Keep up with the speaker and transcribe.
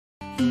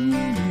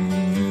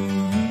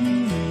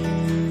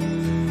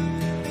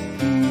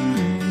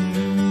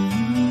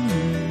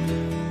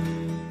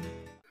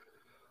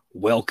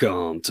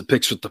Welcome to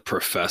Picks with the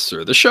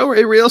Professor, the show where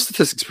a real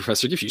statistics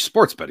professor gives you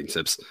sports betting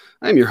tips.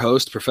 I'm your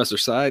host, Professor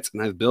Sides,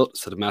 and I've built a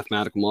set of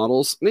mathematical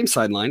models named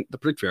Sideline that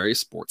predict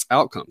various sports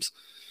outcomes.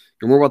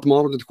 You'll learn more about the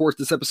model in the course of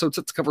this episode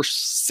set to cover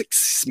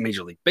 6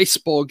 Major League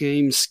Baseball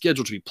games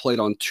scheduled to be played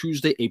on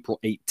Tuesday, April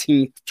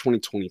 18th,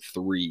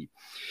 2023.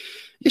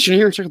 Yes, you're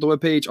here and check out the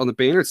webpage on the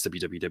banner. It's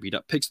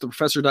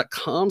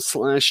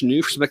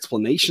www.pickswiththeprofessor.com/new for some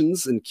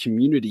explanations and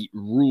community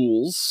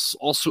rules.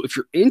 Also, if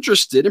you're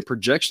interested in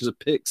projections of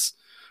picks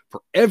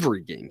for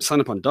every game,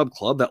 sign up on Dub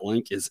Club. That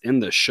link is in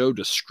the show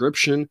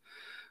description.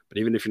 But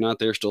even if you're not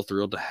there, still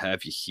thrilled to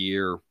have you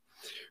here.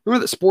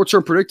 Remember that sports are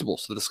unpredictable,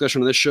 so the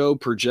discussion on this show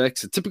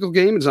projects a typical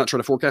game and does not try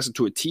to forecast it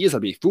to a T, as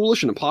that'd be a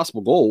foolish and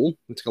impossible goal.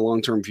 We take a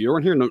long-term view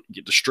on here. Don't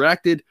get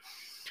distracted.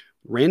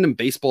 Random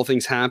baseball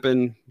things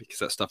happen because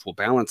that stuff will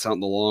balance out in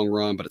the long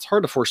run, but it's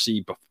hard to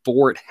foresee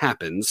before it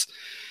happens.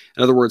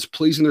 In other words,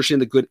 please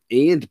understand that good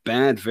and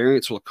bad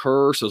variance will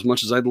occur. So as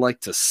much as I'd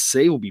like to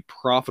say we'll be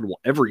profitable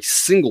every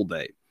single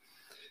day,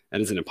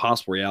 that is an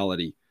impossible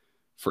reality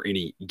for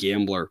any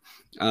gambler.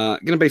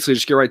 Going to basically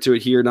just get right to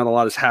it here. Not a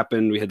lot has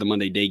happened. We had the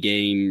Monday day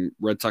game.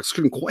 Red Sox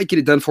couldn't quite get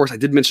it done for us. I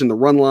did mention the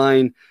run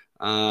line.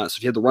 So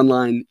if you had the run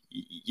line,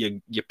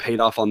 you paid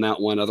off on that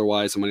one.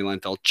 Otherwise, the money line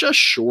fell just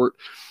short.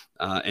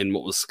 And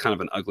what was kind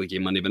of an ugly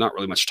game Monday, but not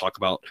really much to talk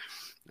about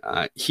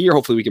here.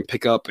 Hopefully we can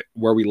pick up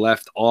where we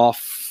left off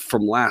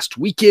from last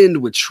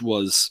weekend, which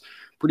was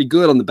pretty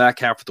good on the back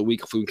half of the week.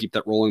 Hopefully we can keep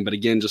that rolling. But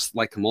again, just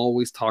like I'm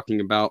always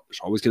talking about,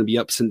 there's always going to be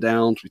ups and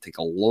downs. We take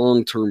a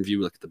long-term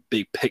view, look at the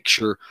big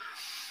picture.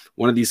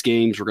 One of these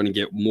games, we're going to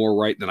get more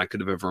right than I could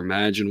have ever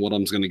imagined. One of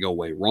them's going to go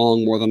way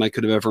wrong more than I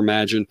could have ever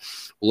imagined.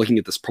 We're looking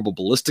at this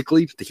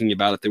probabilistically, thinking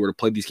about if they were to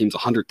play these games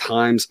 100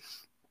 times,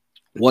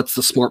 what's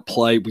the smart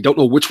play? We don't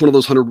know which one of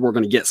those 100 we're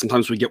going to get.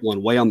 Sometimes we get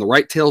one way on the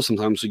right tail.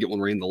 Sometimes we get one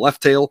right in the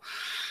left tail.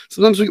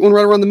 Sometimes we get one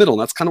right around the middle.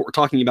 And that's kind of what we're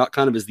talking about,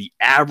 kind of is the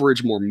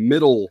average, more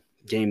middle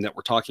game that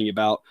we're talking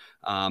about.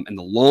 In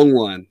the long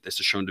run, this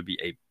is shown to be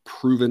a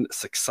proven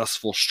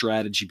successful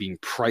strategy, being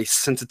price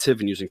sensitive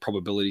and using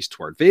probabilities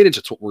to our advantage.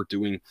 That's what we're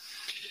doing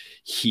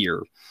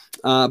here.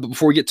 But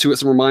before we get to it,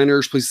 some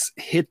reminders, please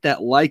hit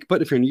that like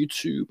button if you're on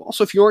YouTube.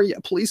 Also, if you are,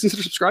 please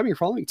consider subscribing or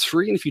following. It's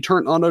free. And if you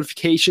turn on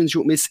notifications, you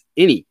won't miss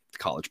any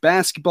college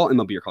basketball,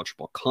 MLB, or college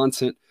football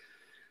content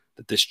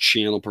that this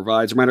channel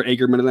provides. Reminder,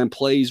 Ager Moneyline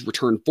plays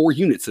return 4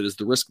 units. That is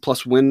the risk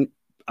plus win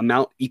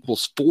amount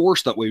equals 4.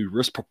 So that way we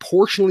risk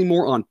proportionally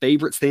more on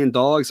favorites than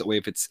dogs. That way,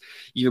 if it's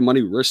even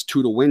money, we risk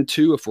 2 to win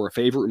 2. If we're a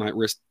favorite, we might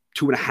risk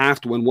 2.5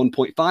 to win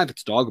 1.5. If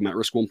it's dog, we might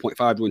risk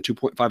 1.5 to win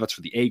 2.5. That's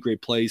for the A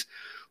grade plays.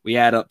 We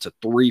add up to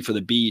 3 for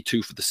the B,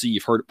 2 for the C.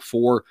 You've heard it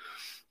before.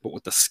 But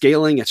with the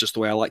scaling, that's just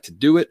the way I like to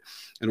do it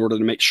in order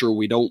to make sure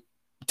we don't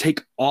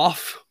take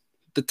off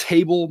the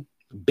table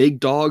big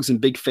dogs and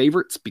big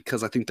favorites,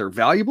 because I think they're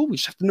valuable. We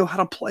just have to know how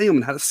to play them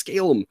and how to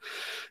scale them.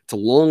 It's a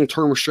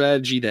long-term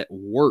strategy that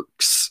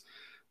works.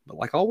 But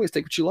like always,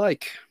 take what you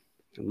like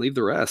and leave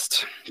the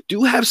rest.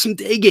 Do have some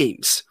day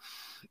games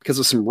because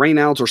of some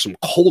rainouts or some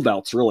cold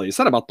outs, really. It's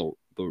not about the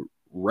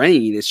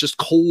rain. It's just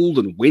cold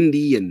and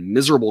windy and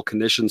miserable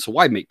conditions. So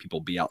why make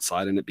people be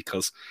outside in it?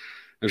 Because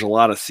there's a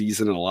lot of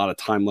season and a lot of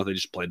time left. They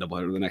just play a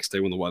doubleheader the next day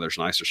when the weather's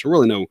nicer. So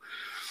really no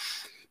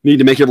need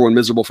to make everyone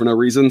miserable for no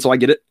reason. So I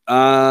get it.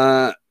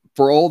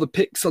 For all the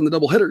picks on the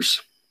double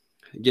hitters,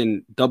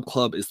 again, Dub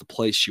Club is the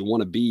place you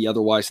want to be.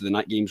 Otherwise, to the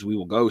night games we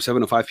will go.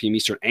 7:05 p.m.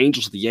 Eastern,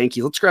 Angels of the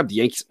Yankees. Let's grab the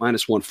Yankees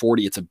minus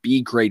 140. It's a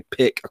B grade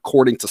pick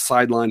according to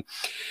Sideline.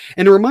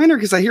 And a reminder,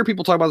 because I hear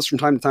people talk about this from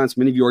time to time, so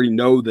many of you already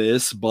know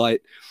this,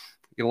 but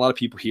I get a lot of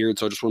people here, and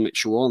so I just want to make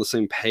sure we're all on the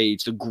same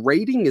page. The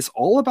grading is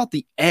all about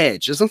the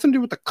edge. It has nothing to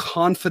do with the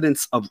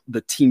confidence of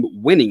the team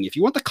winning. If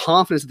you want the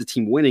confidence of the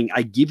team winning,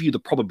 I give you the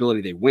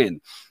probability they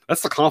win.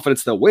 That's the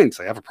confidence they'll win,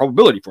 because I have a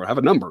probability for it. I have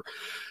a number.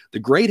 The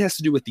grade has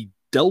to do with the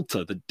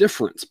delta, the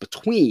difference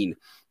between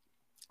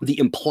the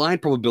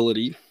implied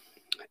probability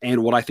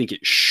and what I think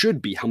it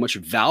should be, how much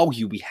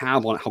value we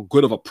have on it, how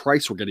good of a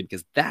price we're getting,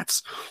 because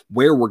that's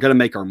where we're going to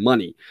make our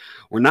money.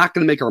 We're not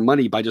going to make our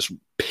money by just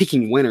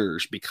picking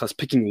winners, because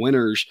picking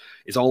winners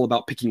is all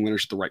about picking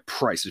winners at the right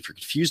price. If you're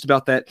confused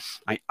about that,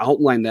 I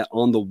outlined that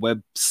on the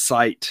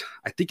website.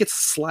 I think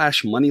it's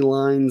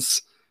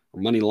 /Moneylines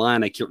or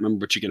Moneyline. I can't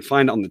remember, but you can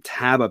find it on the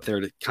tab up there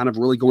to kind of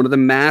really go into the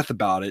math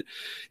about it.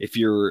 If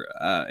you're,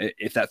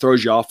 if that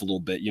throws you off a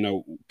little bit,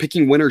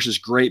 picking winners is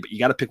great, but you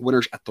got to pick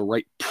winners at the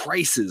right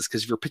prices.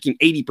 Because if you're picking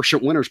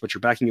 80% winners, but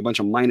you're backing a bunch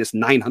of minus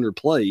 900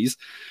 plays,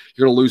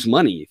 you're going to lose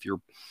money. If you're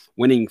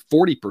winning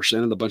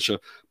 40% and a bunch of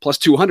plus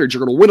 200s,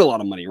 you're going to win a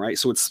lot of money, right?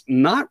 So it's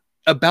not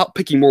about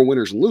picking more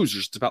winners and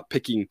losers. It's about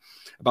picking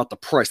about the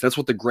price. That's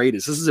what the grade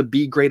is. This is a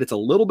B grade. It's a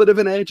little bit of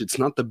an edge. It's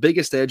not the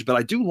biggest edge, but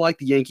I do like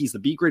the Yankees. The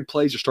B grade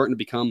plays are starting to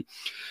become,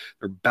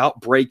 they're about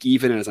break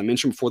even. And as I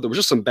mentioned before, there was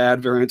just some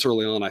bad variance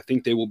early on. I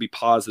think they will be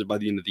positive by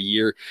the end of the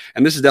year.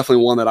 And this is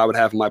definitely one that I would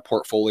have in my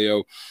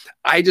portfolio.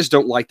 I just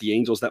don't like the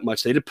Angels that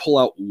much. They did pull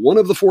out one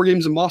of the 4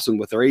 games in Boston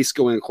with their ace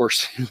going. Of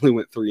course, he only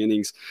went 3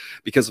 innings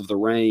because of the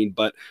rain.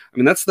 But I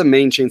mean, that's the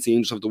main chance the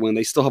Angels have to win.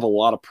 They still have a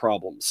lot of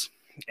problems.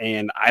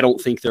 And I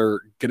don't think they're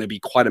going to be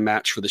quite a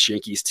match for this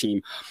Yankees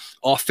team.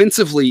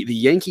 Offensively, the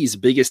Yankees'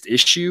 biggest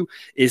issue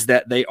is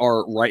that they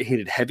are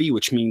right-handed heavy,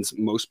 which means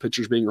most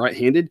pitchers being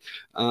right-handed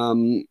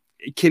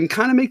can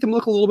kind of make them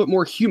look a little bit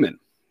more human.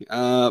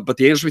 But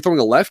the Angels will be throwing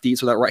a lefty,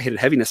 so that right-handed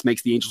heaviness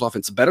makes the Angels'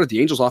 offense better. The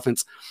Angels'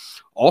 offense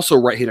also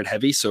right-handed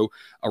heavy, so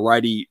a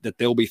righty that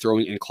they'll be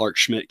throwing in Clark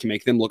Schmidt can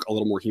make them look a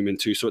little more human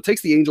too. So it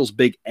takes the Angels'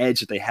 big edge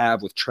that they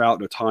have with Trout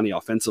and Ohtani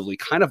offensively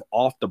kind of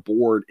off the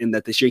board, in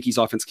that this Yankees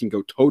offense can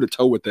go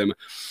toe-to-toe with them.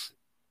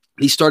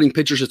 These starting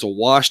pitchers, it's a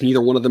wash.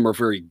 Neither one of them are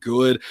very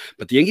good,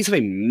 but the Yankees have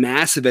a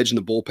massive edge in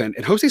the bullpen,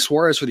 and Jose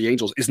Suarez for the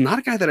Angels is not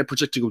a guy that I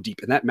project to go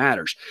deep, and that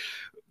matters.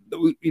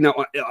 You know,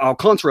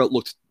 Alcantara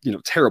looked,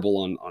 terrible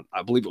on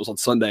I believe it was on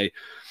Sunday.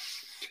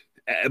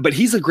 But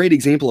he's a great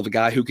example of a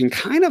guy who can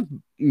kind of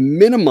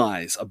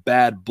minimize a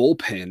bad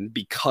bullpen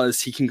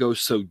because he can go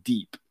so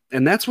deep.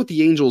 And that's what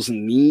the Angels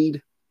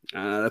need.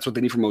 That's what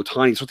they need from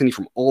Ohtani. That's what they need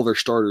from all their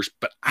starters.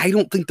 But I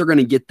don't think they're going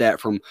to get that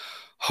from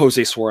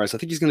Jose Suarez. I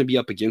think he's going to be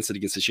up against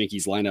this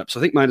Yankees lineup. So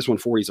I think minus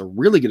 140 is a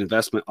really good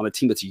investment on a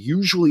team that's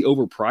usually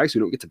overpriced.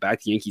 We don't get to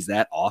back the Yankees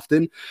that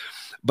often.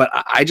 But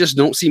I just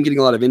don't see him getting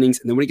a lot of innings.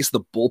 And then when it gets to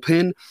the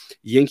bullpen,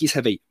 Yankees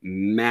have a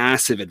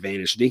massive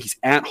advantage. The Yankees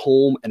at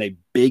home and a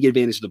big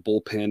advantage to the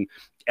bullpen.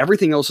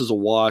 Everything else is a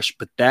wash,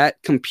 but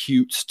that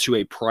computes to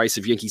a price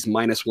of Yankees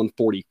minus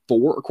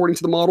 144, according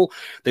to the model.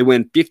 They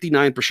win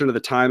 59% of the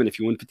time, and if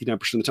you win 59%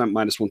 of the time,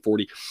 minus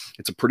 140,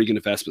 it's a pretty good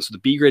investment. So the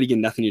B grade, again,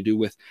 nothing to do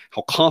with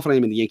how confident I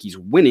am in the Yankees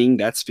winning.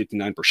 That's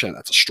 59%.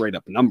 That's a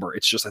straight-up number.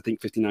 It's just, I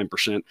think,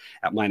 59%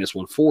 at minus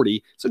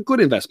 140. It's a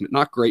good investment.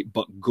 Not great,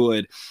 but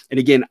good. And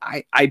again,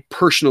 I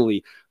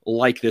personally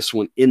like this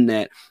one in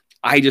that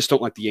I just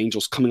don't like the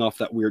Angels coming off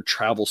that weird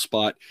travel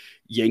spot.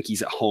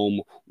 Yankees at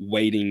home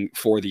waiting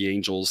for the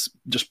Angels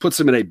just puts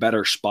them in a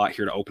better spot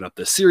here to open up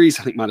this series.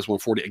 I think minus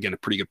 140, again, a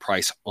pretty good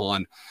price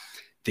on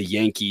the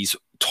Yankees.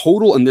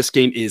 Total in this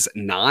game is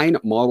 9.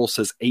 Model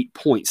says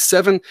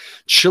 8.7.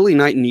 Chilly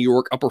night in New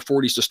York, upper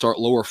 40s to start,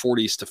 lower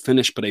 40s to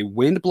finish, but a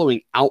wind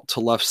blowing out to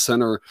left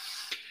center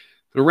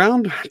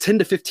around 10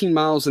 to 15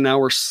 miles an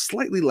hour,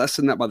 slightly less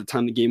than that by the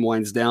time the game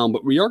winds down.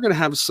 But we are going to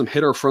have some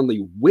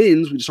hitter-friendly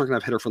winds. We just aren't going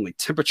to have hitter-friendly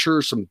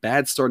temperatures, some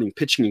bad starting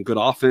pitching and good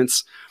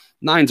offense.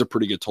 9's a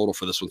pretty good total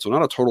for this one. So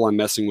not a total I'm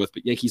messing with,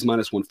 but Yankees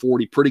minus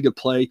 140, pretty good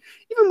play.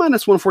 Even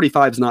minus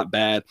 145 is not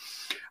bad.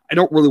 I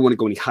don't really want to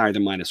go any higher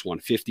than minus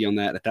 150 on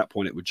that. At that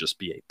point, it would just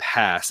be a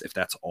pass if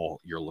that's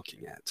all you're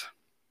looking at.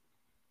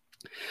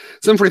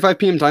 7:45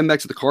 p.m.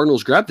 Diamondbacks at the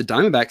Cardinals. Grab the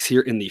Diamondbacks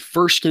here in the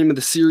first game of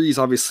the series.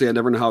 Obviously, I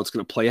never know how it's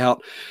going to play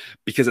out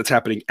because it's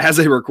happening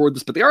as I record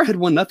this, but they are ahead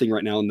 1-0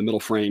 right now in the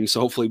middle frame, so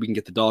hopefully we can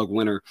get the dog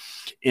winner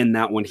in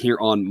that one here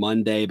on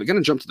Monday. But going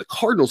to jump to the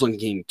Cardinals on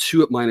game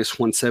 2 at minus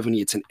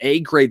 170. It's an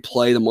A-grade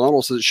play. The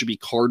model says it should be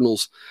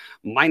Cardinals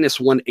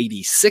minus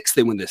 186.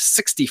 They win this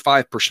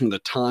 65% of the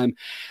time,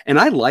 and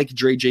I like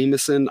Dre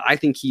Jameson. I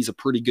think he's a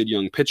pretty good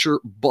young pitcher,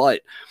 but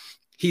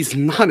he's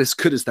not as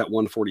good as that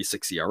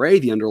 1.46 ERA.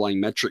 The underlying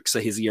metrics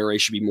say his ERA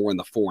should be more in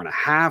the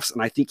 4.5s,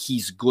 and I think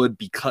he's good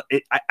because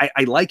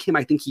I like him.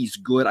 I think he's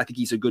good. I think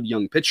he's a good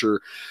young pitcher.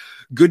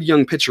 Good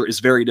young pitcher is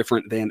very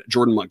different than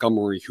Jordan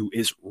Montgomery, who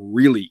is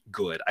really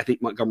good. I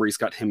think Montgomery's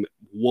got him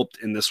whooped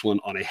in this one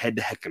on a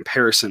head-to-head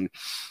comparison.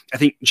 I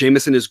think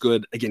Jameson is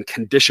good, again,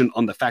 conditioned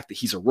on the fact that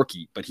he's a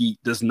rookie, but he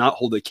does not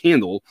hold a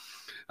candle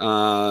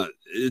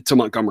to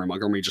Montgomery.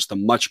 Montgomery just a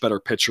much better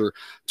pitcher,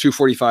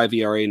 2.45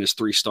 ERA in his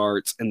 3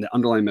 starts, and the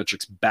underlying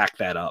metrics back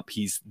that up.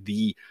 He's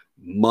the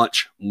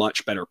much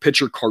better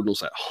pitcher.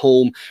 Cardinals at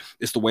home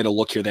is the way to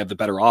look here. They have the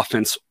better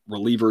offense.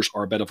 Relievers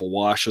are a bit of a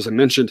wash. As I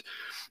mentioned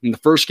in the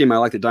first game, I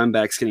like the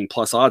Diamondbacks getting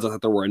plus odds. I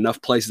thought there were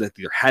enough places that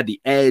either had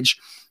the edge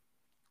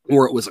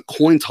or it was a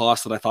coin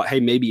toss that I thought, hey,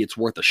 maybe it's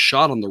worth a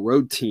shot on the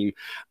road team.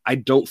 I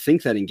don't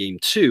think that in game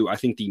 2. I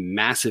think the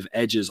massive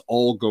edges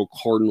all go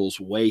Cardinals'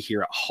 way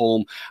here at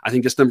home. I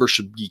think this number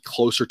should be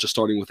closer to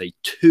starting with a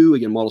 2.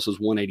 Again, model says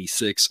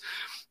 186,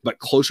 but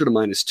closer to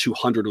minus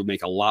 200 would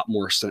make a lot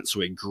more sense.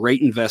 So a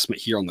great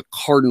investment here on the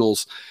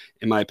Cardinals,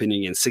 in my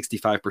opinion. And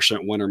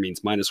 65% winner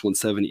means minus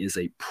 170 is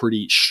a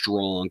pretty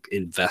strong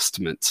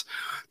investment.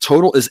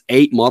 Total is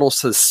 8. Model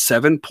says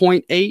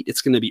 7.8.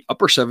 It's going to be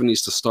upper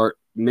 70s to start,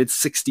 mid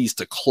 60s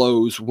to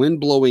close. Wind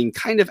blowing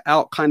kind of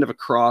out, kind of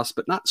across,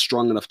 but not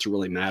strong enough to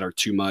really matter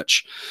too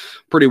much.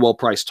 Pretty well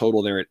priced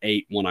total there at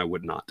 8. One I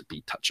would not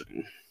be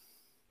touching.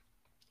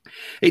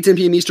 8:10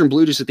 p.m. Eastern,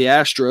 Blue Jays at the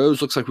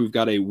Astros. Looks like we've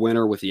got a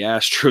winner with the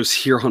Astros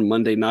here on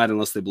Monday night,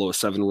 unless they blow a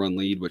 7-run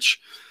lead, which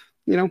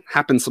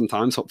happens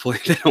sometimes. Hopefully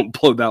they don't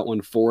blow that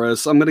one for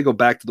us. I'm going to go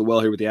back to the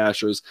well here with the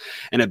Astros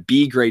and a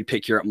B grade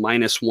pick here at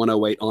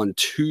 -108 on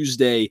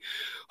Tuesday.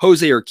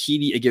 Jose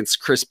Urquidy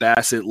against Chris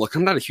Bassett. Look,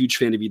 I'm not a huge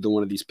fan of either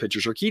one of these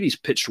pitchers. Urquidy's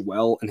pitched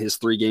well in his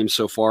 3 games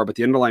so far, but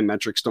the underlying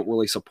metrics don't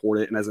really support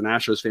it. And as an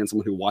Astros fan,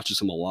 someone who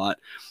watches him a lot,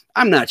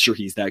 I'm not sure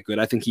he's that good.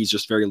 I think he's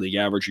just very league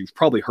average. You've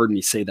probably heard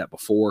me say that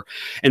before.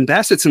 And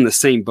Bassett's in the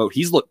same boat.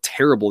 He's looked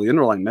terrible. The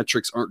underlying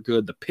metrics aren't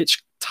good. The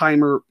pitch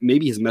timer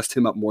maybe has messed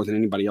him up more than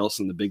anybody else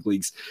in the big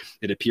leagues,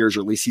 it appears,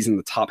 or at least he's in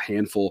the top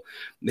handful.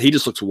 He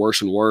just looks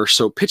worse and worse.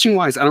 So pitching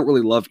wise, I don't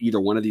really love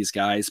either one of these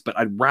guys, but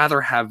I'd rather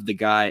have the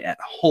guy at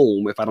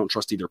home if I don't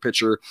trust either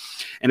pitcher.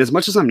 And as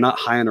much as I'm not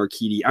high on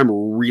Urquidy, I'm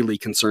really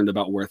concerned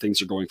about where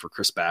things are going for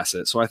Chris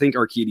Bassett. So I think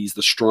Urquidy's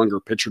the stronger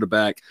pitcher to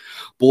back.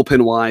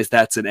 Bullpen wise,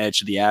 that's an edge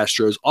to the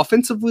Astros.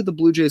 Offensively, the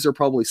Blue Jays are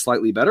probably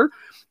slightly better.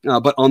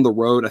 But on the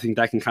road, I think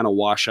that can kind of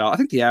wash out. I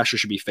think the Astros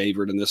should be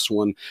favored in this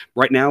one.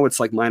 Right now, it's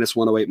like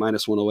 -108,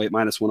 -108,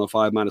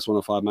 -105,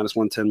 -105,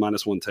 -110,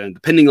 -110,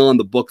 depending on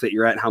the book that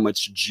you're at and how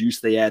much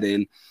juice they add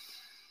in.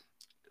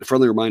 A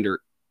friendly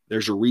reminder,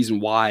 there's a reason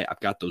why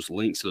I've got those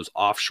links to those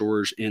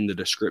offshores in the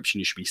description.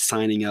 You should be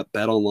signing up,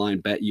 Bet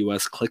Online, Bet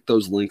US. Click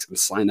those links and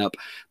sign up.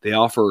 They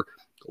offer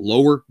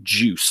lower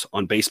juice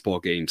on baseball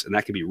games, and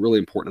that can be really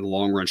important in the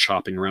long run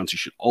shopping around. So you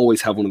should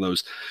always have one of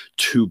those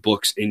 2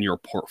 books in your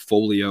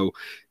portfolio,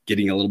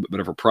 getting a little bit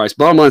better of a price.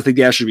 Bottom line, I think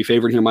the Astros should be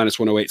favored here,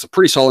 -108. It's a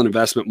pretty solid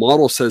investment.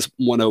 Model says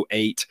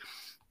 108.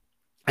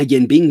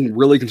 Again, being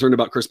really concerned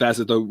about Chris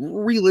Bassett, though,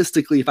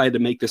 realistically, if I had to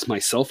make this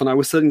myself and I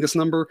was setting this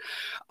number,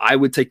 I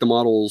would take the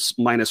models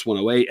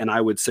 -108, and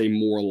I would say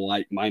more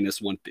like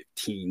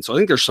 -115. So I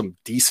think there's some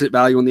decent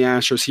value on the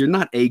Astros here.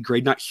 Not A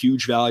grade, not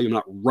huge value. I'm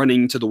not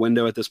running to the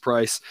window at this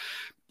price.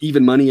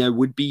 Even money I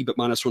would be, but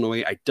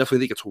 -108, I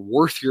definitely think it's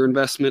worth your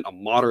investment, a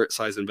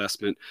moderate-sized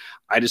investment.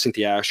 I just think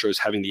the Astros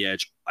having the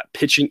edge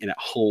pitching and at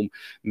home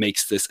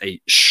makes this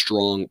a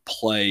strong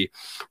play.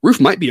 Roof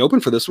might be open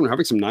for this one. We're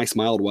having some nice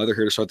mild weather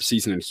here to start the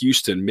season in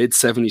Houston.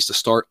 Mid-70s to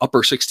start,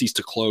 upper 60s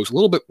to close. A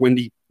little bit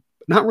windy.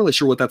 Not really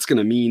sure what that's going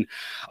to mean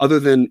other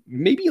than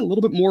maybe a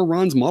little bit more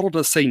runs. Model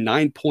does say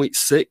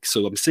 9.6,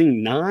 so I'm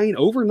seeing 9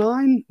 over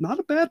 9. Not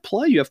a bad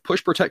play. You have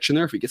push protection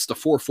there if it gets to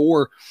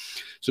 4-4.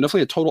 So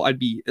definitely a total I'd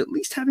be at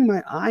least having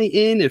my eye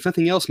in. If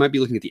nothing else, might be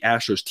looking at the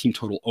Astros team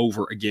total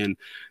over again.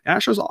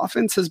 Astros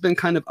offense has been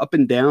kind of up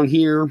and down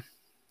here.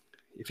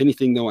 If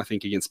anything, though, I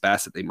think against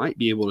Bassett, they might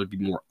be able to be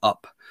more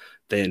up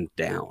than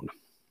down.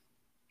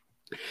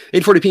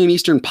 8:40 p.m.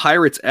 Eastern,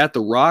 Pirates at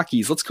the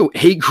Rockies. Let's go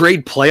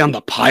A-grade play on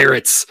the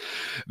Pirates.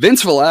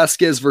 Vince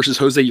Velasquez versus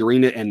Jose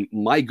Urena, and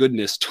my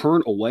goodness,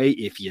 turn away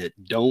if you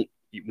don't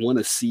want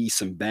to see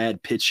some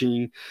bad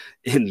pitching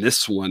in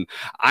this one.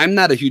 I'm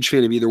not a huge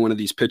fan of either one of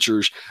these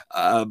pitchers.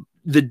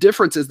 The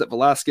difference is that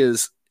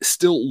Velasquez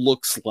still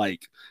looks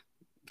like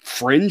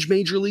fringe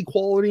major league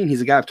quality, and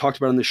he's a guy I've talked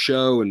about on the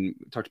show and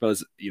talked about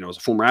as a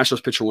former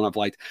Astros pitcher, one I've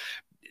liked.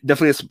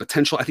 Definitely has some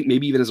potential. I think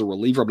maybe even as a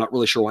reliever, I'm not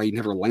really sure why he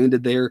never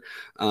landed there.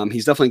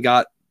 He's definitely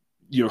got,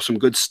 some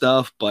good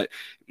stuff, but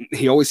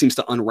he always seems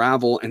to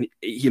unravel. And,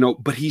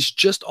 but he's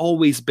just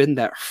always been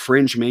that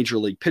fringe major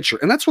league pitcher.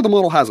 And that's where the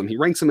model has him.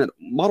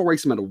 Model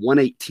ranks him at a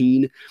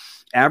 118,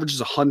 averages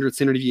 100,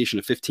 standard deviation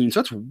of 15. So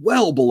that's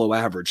well below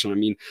average. And I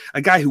mean,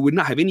 a guy who would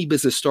not have any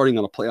business starting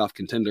on a playoff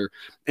contender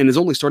and is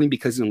only starting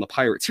because he's on the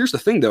Pirates. Here's the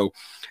thing, though.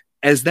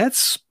 As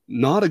that's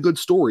not a good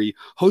story,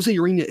 Jose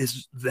Urena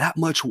is that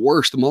much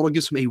worse. The model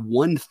gives him a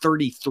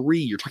 133.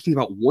 You're talking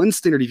about 1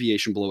 standard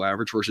deviation below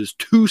average versus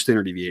 2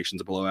 standard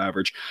deviations below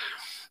average.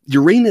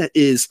 Urena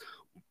is,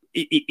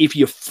 if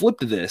you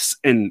flipped this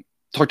and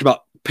talked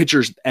about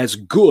pitchers as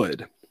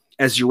good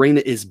as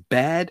Urena is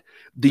bad,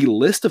 the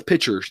list of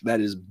pitchers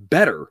that is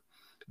better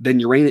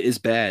than Urena is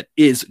bad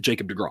is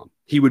Jacob deGrom.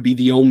 He would be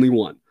the only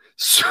one.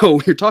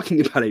 So you're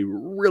talking about a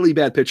really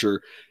bad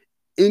pitcher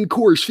in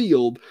Coors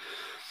Field.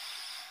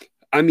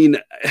 I mean,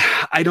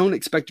 I don't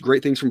expect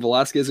great things from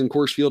Velasquez in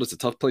Coors Field. It's a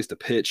tough place to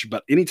pitch,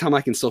 but anytime I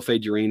can still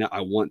fade Urena,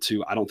 I want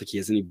to. I don't think he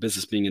has any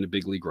business being in a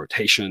big league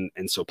rotation.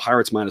 And so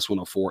Pirates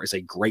 -104 is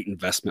a great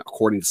investment,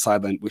 according to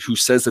Sideline, who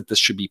says that this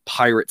should be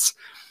Pirates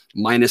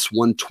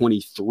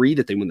 -123,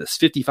 that they win this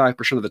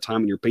 55% of the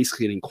time, and you're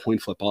basically getting coin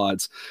flip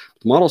odds.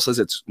 The model says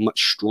it's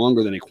much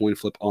stronger than a coin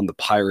flip on the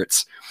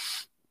Pirates.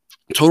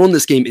 Total in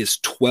this game is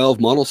 12.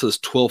 Model says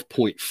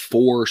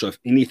 12.4. So if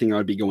anything, I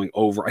would be going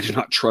over. I do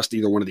not trust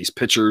either one of these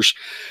pitchers.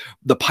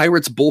 The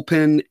Pirates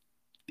bullpen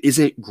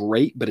isn't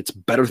great, but it's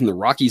better than the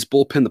Rockies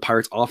bullpen. The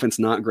Pirates offense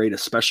not great,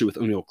 especially with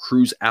O'Neal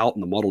Cruz out,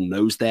 and the model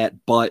knows that,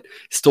 but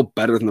still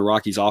better than the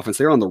Rockies offense.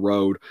 They're on the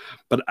road.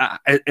 But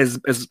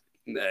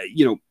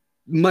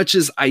much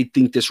as I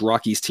think this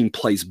Rockies team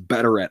plays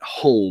better at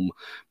home,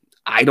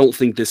 I don't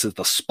think this is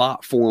the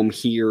spot for him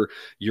here.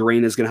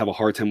 Urena is going to have a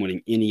hard time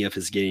winning any of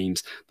his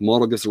games. The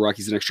model gives the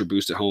Rockies an extra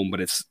boost at home, but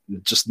it's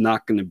just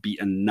not going to be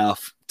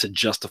enough to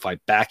justify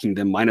backing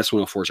them.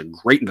 -104 is a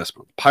great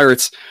investment.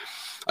 Pirates,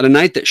 on a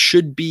night that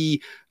should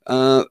be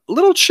A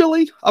little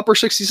chilly, upper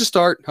 60s to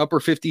start, upper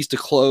 50s to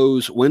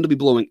close. Wind will be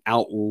blowing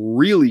out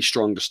really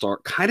strong to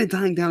start, kind of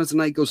dying down as the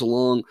night goes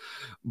along.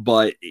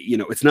 But,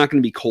 it's not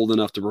going to be cold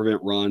enough to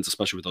prevent runs,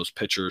 especially with those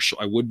pitchers. So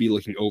I would be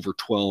looking over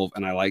 12,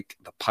 and I like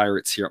the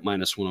Pirates here at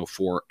minus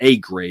 104, A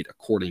grade,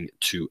 according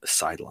to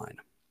Sideline.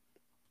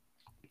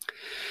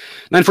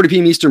 9:40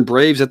 p.m. Eastern,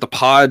 Braves at the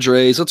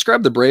Padres. Let's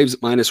grab the Braves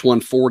at minus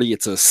 140.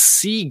 It's a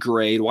C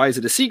grade. Why is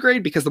it a C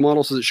grade? Because the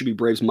model says it should be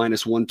Braves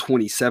minus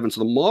 127. So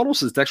the model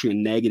says it's actually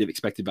a negative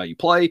expected value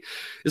play.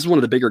 This is one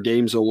of the bigger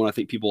games, though, one I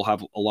think people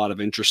have a lot of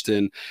interest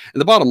in.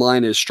 And the bottom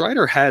line is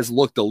Strider has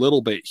looked a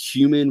little bit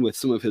human with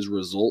some of his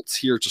results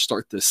here to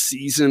start this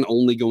season,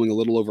 only going a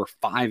little over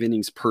 5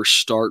 innings per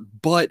start.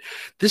 But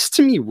this,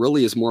 to me,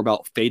 really is more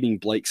about fading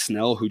Blake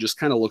Snell, who just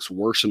kind of looks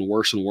worse and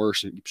worse and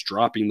worse and keeps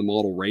dropping the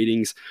model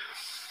ratings.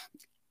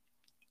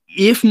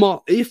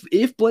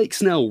 If Blake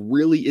Snell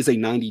really is a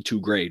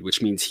 92 grade,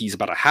 which means he's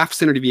about a half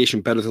standard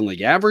deviation better than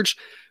league average,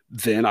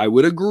 then I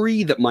would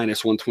agree that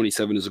minus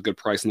 127 is a good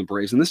price on the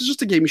Braves. And this is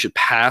just a game you should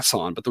pass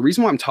on. But the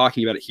reason why I'm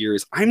talking about it here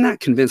is I'm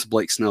not convinced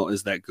Blake Snell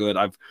is that good.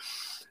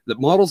 The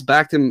model's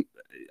backed him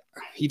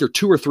either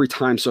 2 or 3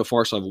 times so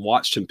far, so I've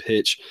watched him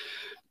pitch.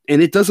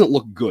 And it doesn't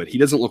look good. He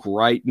doesn't look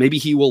right. Maybe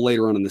he will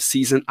later on in the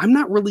season. I'm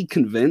not really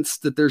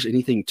convinced that there's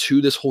anything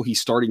to this whole he's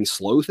starting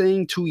slow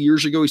thing. 2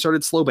 years ago, he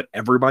started slow, but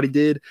everybody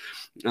did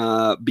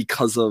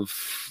because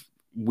of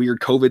weird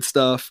COVID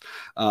stuff.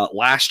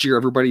 Last year,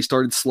 everybody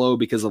started slow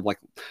because of like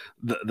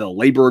the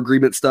labor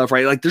agreement stuff,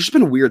 right? Like there's just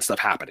been weird stuff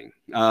happening.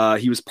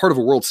 He was part of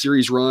a World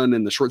Series run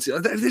in the short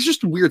season. There's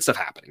just weird stuff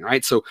happening,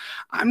 right? So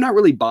I'm not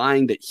really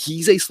buying that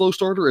he's a slow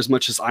starter as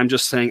much as I'm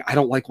just saying I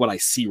don't like what I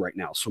see right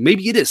now. So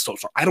maybe it is slow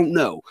start. I don't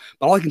know.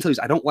 But all I can tell you is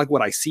I don't like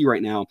what I see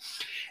right now.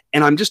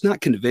 And I'm just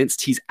not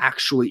convinced he's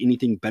actually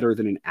anything better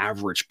than an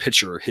average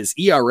pitcher. His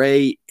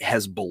ERA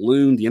has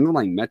ballooned. The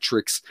underlying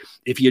metrics,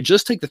 if you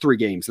just take the 3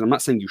 games, and I'm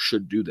not saying you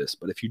should do this,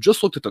 but if you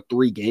just looked at the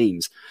 3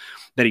 games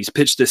that he's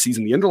pitched this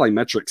season, the underlying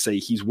metrics say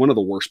he's one of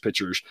the worst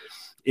pitchers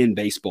in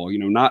baseball.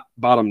 Not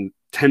bottom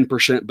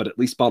 10%, but at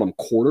least bottom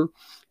quarter.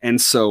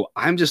 And so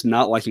I'm just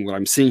not liking what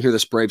I'm seeing here.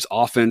 This Braves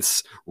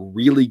offense,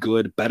 really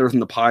good, better than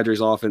the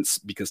Padres offense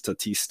because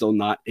Tatis still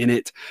not in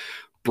it.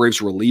 Braves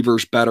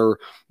relievers better.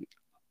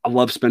 I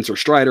love Spencer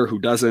Strider, who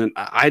doesn't.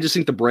 I just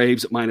think the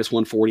Braves at minus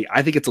 140,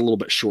 I think it's a little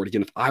bit short.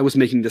 Again, if I was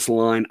making this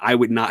line, I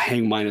would not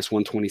hang minus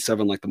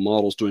 127 like the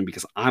model's doing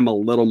because I'm a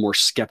little more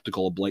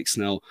skeptical of Blake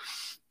Snell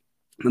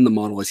than the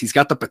model is. He's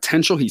got the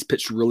potential. He's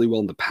pitched really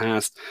well in the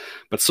past,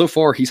 but so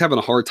far he's having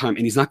a hard time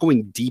and he's not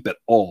going deep at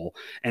all.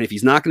 And if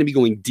he's not going to be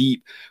going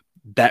deep,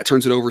 that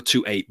turns it over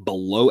to a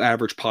below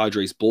average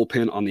Padres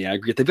bullpen on the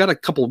aggregate. They've got a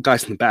couple of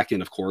guys in the back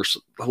end, of course,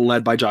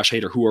 led by Josh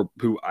Hader,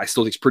 who I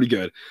still think is pretty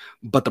good.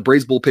 But the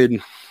Braves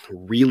bullpen,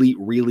 really,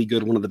 really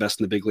good. One of the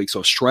best in the big league. So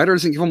if Strider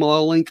doesn't give them a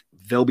lot of length,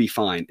 they'll be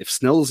fine. If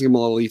Snell doesn't give them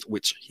a lot of length,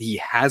 which he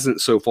hasn't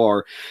so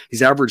far,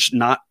 he's averaged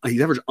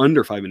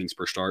under 5 innings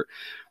per start.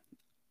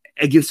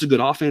 Against a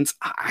good offense,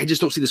 I just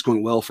don't see this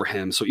going well for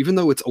him. So even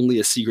though it's only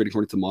a C grade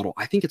according to the model,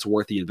 I think it's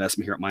worth the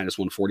investment here at minus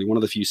 140. One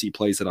of the few C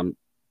plays that I'm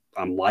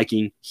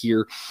liking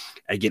here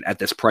again at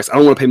this price. I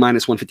don't want to pay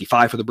minus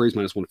 155 for the Braves,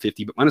 minus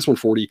 150, but minus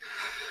 140,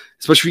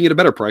 especially if you can get a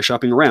better price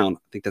shopping around.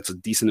 I think that's a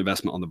decent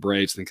investment on the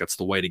Braves. I think that's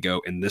the way to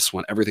go in this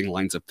one. Everything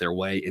lines up their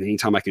way. And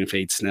anytime I can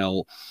fade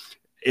Snell,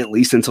 at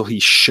least until he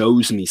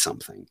shows me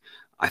something,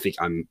 I think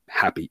I'm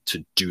happy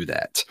to do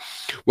that.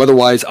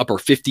 Weather-wise, upper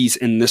 50s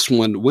in this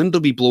one. Wind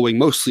will be blowing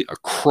mostly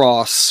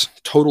across.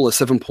 Total is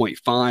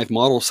 7.5.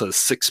 Model says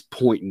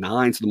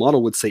 6.9. So the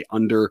model would say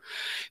under.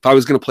 If I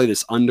was going to play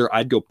this under,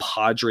 I'd go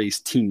Padres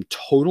team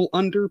total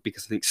under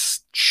because I think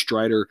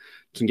Strider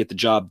can get the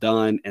job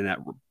done and that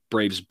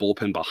Braves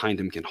bullpen behind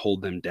him can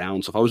hold them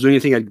down. So if I was doing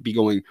anything, I'd be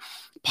going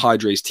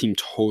Padres team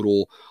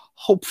total,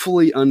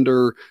 hopefully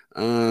under,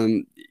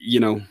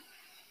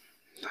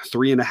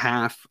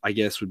 3.5, I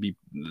guess, would be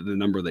the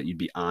number that you'd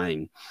be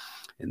eyeing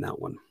in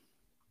that one.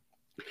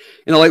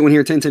 In the light one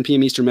here, 10:10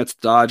 p.m. Eastern, Mets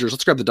Dodgers.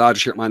 Let's grab the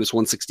Dodgers here at minus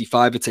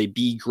 165. It's a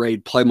B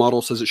grade play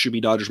model. Says it should be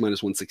Dodgers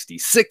minus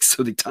 166,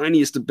 so the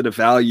tiniest bit of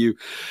value.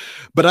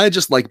 But I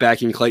just like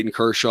backing Clayton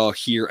Kershaw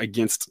here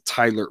against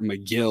Tyler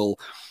McGill.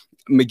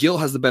 McGill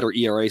has the better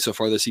ERA so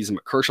far this season,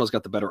 but Kershaw's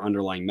got the better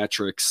underlying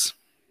metrics.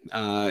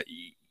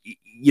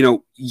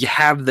 You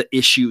have the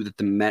issue that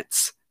the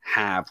Mets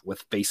have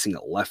with facing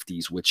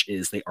lefties, which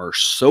is they are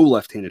so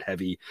left-handed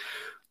heavy.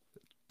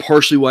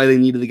 Partially why they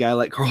needed a guy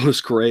like Carlos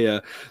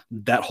Correa.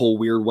 That whole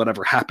weird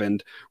whatever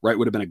happened, right,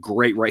 would have been a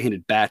great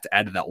right-handed bat to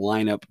add to that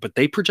lineup, but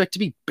they project to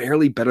be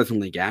barely better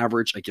than league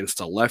average against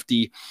a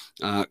lefty.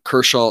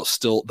 Kershaw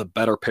still the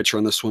better pitcher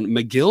on this one.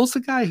 McGill's the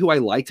guy who I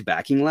liked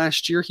backing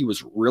last year. He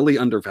was really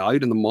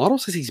undervalued, and the model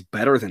says he's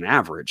better than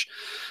average.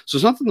 So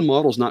it's not that the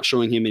model's not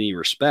showing him any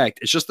respect.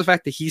 It's just the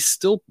fact that he's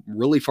still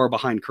really far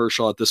behind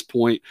Kershaw at this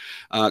point.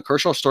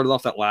 Kershaw started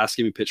off that last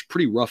game he pitched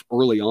pretty rough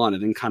early on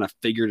and then kind of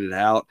figured it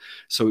out.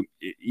 So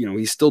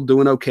he's still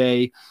doing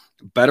okay.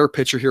 Better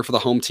pitcher here for the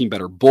home team,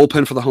 better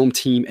bullpen for the home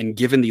team, and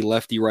given the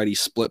lefty-righty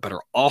split, better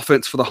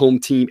offense for the home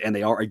team, and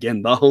they are,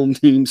 again, the home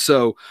team.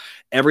 So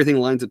everything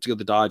lines up to go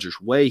the Dodgers'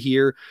 way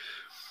here.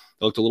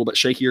 They looked a little bit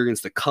shakier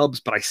against the Cubs,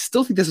 but I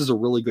still think this is a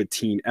really good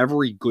team.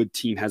 Every good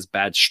team has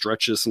bad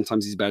stretches.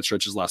 Sometimes these bad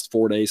stretches last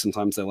 4 days.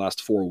 Sometimes they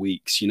last 4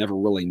 weeks. You never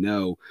really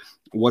know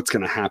what's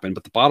going to happen.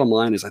 But the bottom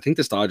line is I think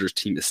this Dodgers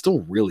team is still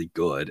really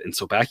good. And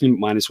so backing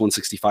minus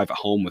 165 at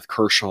home with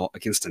Kershaw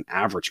against an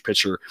average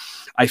pitcher,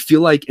 I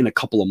feel like in a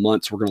couple of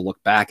months, we're going to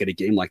look back at a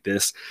game like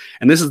this.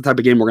 And this is the type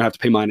of game we're going to have to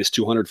pay minus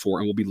 200 for.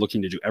 And we'll be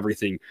looking to do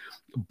everything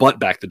but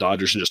back the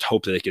Dodgers and just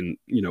hope that they can,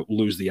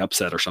 lose the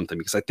upset or something,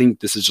 because I think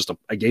this is just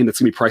a game that's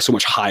going to be priced so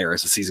much higher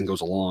as the season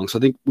goes along. So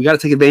I think we got to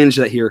take advantage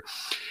of that here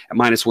at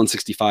minus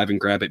 165 and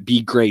grab it.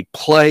 B grade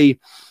play,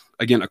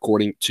 again,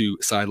 according to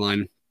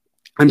Sideline.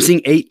 I'm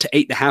seeing 8 to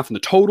 8.5 in the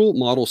total.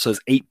 Model says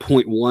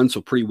 8.1, so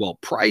pretty well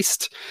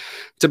priced.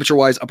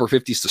 Temperature-wise, upper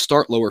 50s to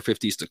start, lower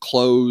 50s to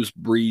close.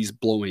 Breeze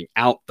blowing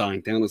out,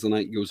 dying down as the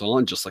night goes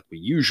on, just like we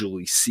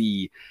usually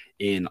see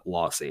in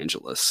Los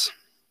Angeles.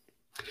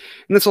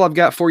 And that's all I've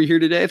got for you here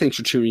today. Thanks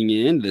for tuning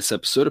in to this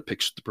episode of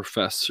Picks with the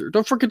Professor.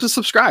 Don't forget to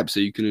subscribe so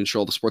you can ensure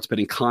all the sports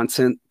betting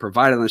content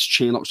provided on this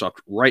channel is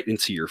dropped right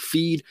into your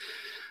feed.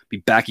 Be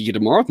back again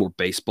tomorrow with more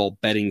baseball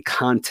betting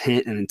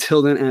content. And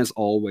until then, as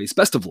always,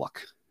 best of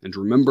luck. And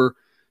remember,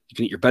 you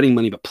can eat your betting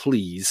money, but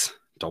please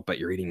don't bet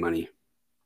your eating money.